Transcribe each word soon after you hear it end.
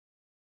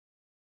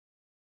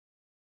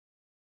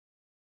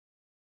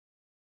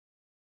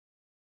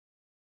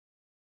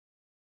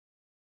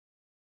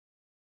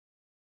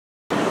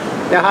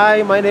Yeah,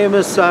 hi, my name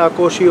is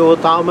Koshy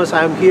Thomas.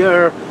 I'm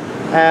here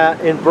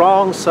in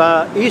Bronx,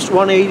 East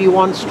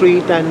 181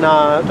 Street and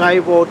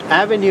Tyboat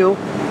Avenue.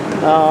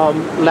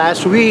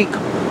 Last week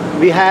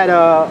we had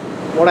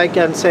what I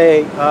can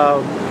say,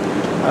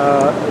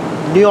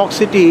 New York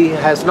City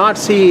has not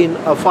seen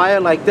a fire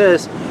like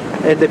this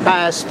in the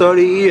past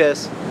 30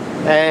 years.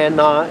 And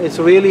it's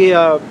really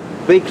a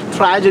big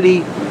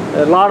tragedy.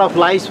 A lot of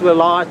lives were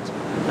lost.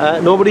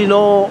 Nobody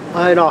know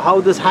how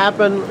this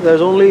happened.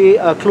 There's only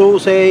a clue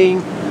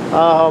saying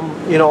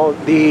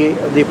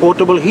the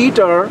portable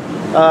heater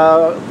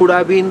could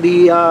have been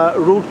the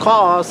root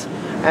cause,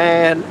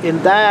 and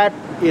in that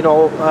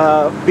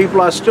people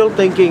are still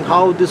thinking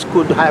how this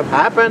could have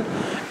happened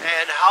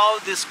and how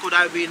this could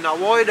have been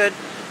avoided.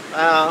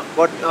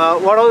 But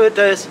whatever it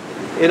is,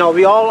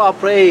 we all are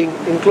praying,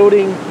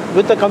 including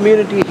with the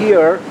community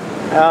here.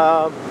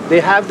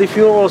 They have the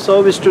funeral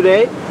service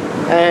today,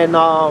 and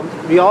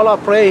we all are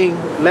praying,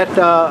 let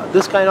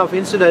this kind of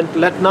incident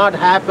not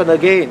happen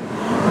again.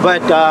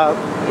 But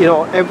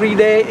every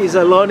day is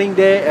a learning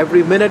day,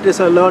 every minute is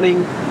a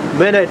learning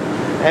minute.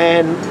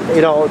 And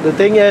the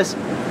thing is,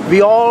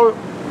 we all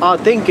are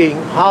thinking,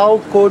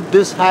 how could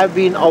this have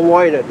been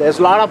avoided? There's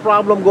a lot of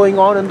problem going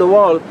on in the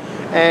world,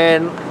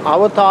 and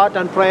our thought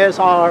and prayers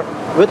are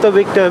with the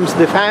victims,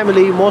 the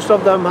family, most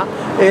of them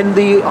in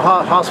the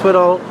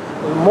hospital.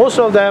 Most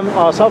of them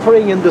are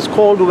suffering in this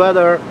cold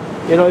weather.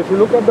 If you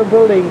look at the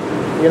building,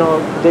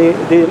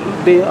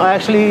 they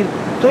actually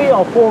 3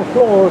 or 4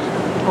 floors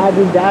have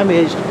been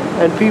damaged,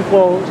 and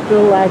people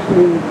still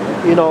actually,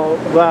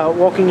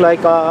 walking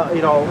like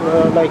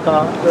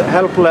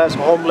helpless,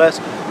 homeless.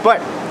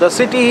 But the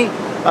city,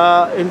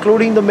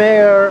 including the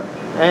mayor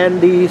and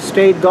the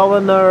state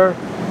governor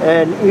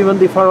and even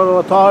the federal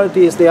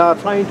authorities, they are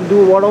trying to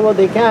do whatever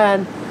they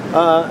can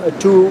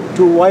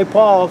to wipe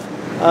off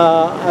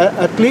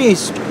at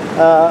least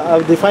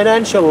the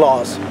financial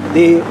loss.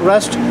 The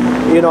rest,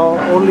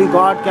 only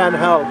God can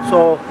help.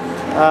 So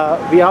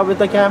we are with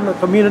the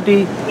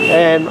community,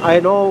 and I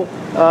know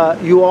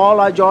you all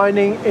are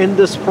joining in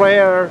this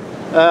prayer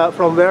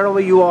from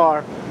wherever you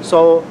are.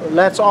 So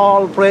let's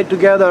all pray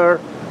together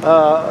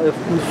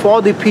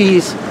for the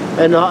peace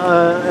and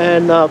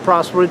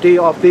prosperity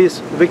of these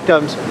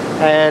victims.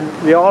 And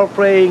we are all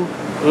praying,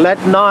 let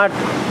not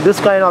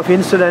this kind of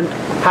incident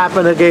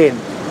happen again.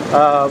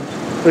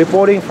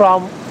 Reporting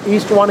from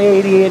East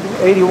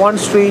 181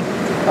 Street,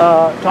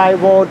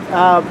 Tyboat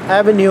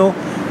Avenue.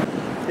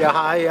 Yeah,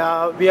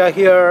 hi. We are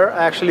here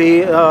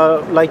actually,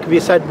 like we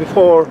said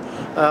before,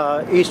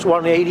 East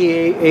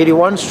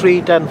 181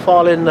 Street and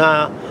Fallen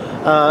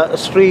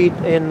Street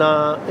in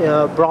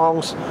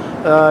Bronx,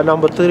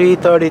 number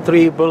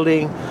 333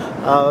 building.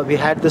 We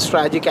had this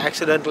tragic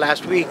accident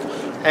last week,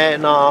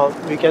 and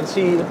we can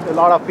see a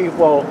lot of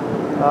people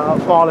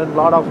fallen, a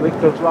lot of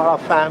victims, a lot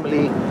of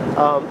family.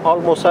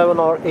 Almost 7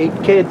 or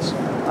 8 kids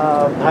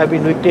have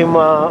been victim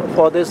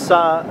for this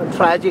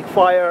tragic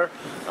fire.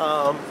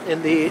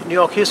 In the New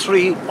York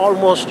history,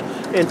 almost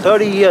in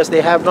 30 years, they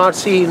have not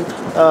seen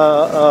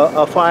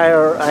a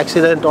fire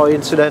accident or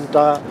incident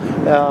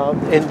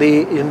in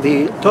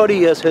the 30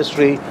 years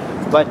history.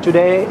 But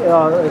today,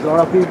 there's a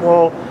lot of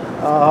people,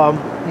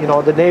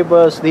 the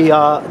neighbors,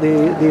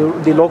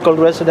 the local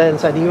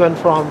residents, and even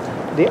from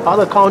the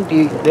other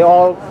county, they're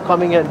all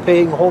coming and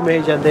paying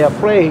homage, and they are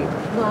praying.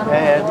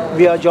 And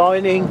we are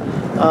joining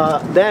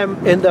them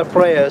in their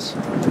prayers.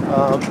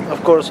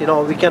 Of course,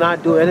 we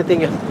cannot do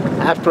anything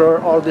after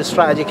all this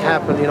tragic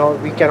happened.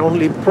 We can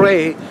only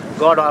pray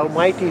God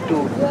Almighty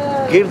to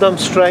give them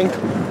strength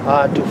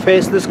to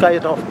face this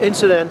kind of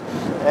incident.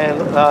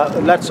 And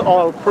let's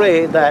all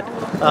pray that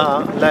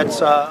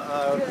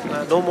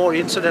no more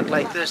incident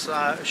like this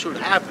should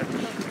happen,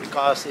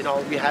 because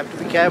we have to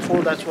be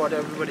careful. That's what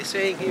everybody's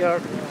saying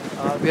here.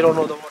 We don't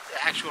know what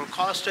the actual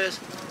cost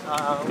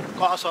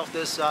of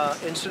this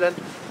incident,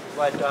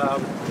 but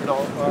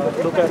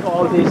look at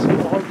all these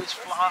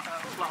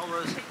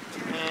flowers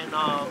and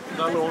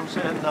balloons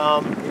and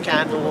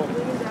candle,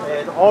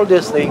 and all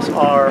these things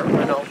are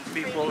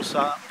people's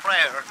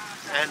prayer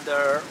and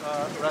their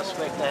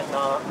respect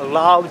and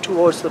love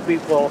towards the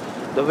people,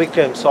 the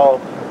victims. So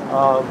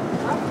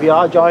we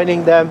are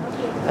joining them,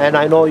 and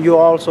I know you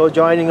are also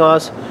joining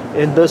us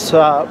in this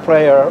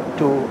prayer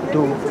to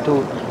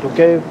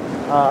give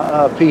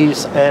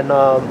peace and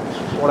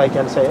what I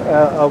can say,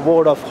 a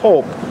word of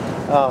hope.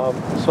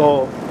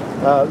 So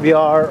we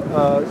are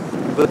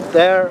with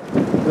their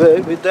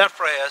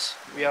prayers,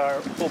 we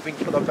are hoping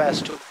for the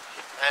best too.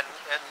 And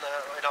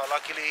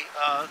luckily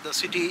the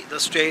city, the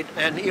state,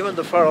 and even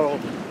the federal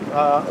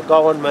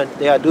government,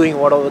 they are doing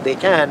whatever they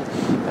can.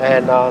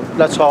 And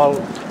let's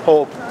all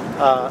hope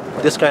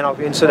this kind of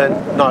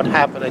incident not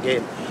happen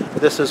again.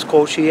 This is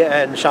Koshy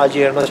and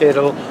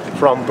Mazhavil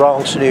from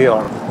Bronx, New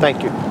York.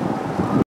 Thank you.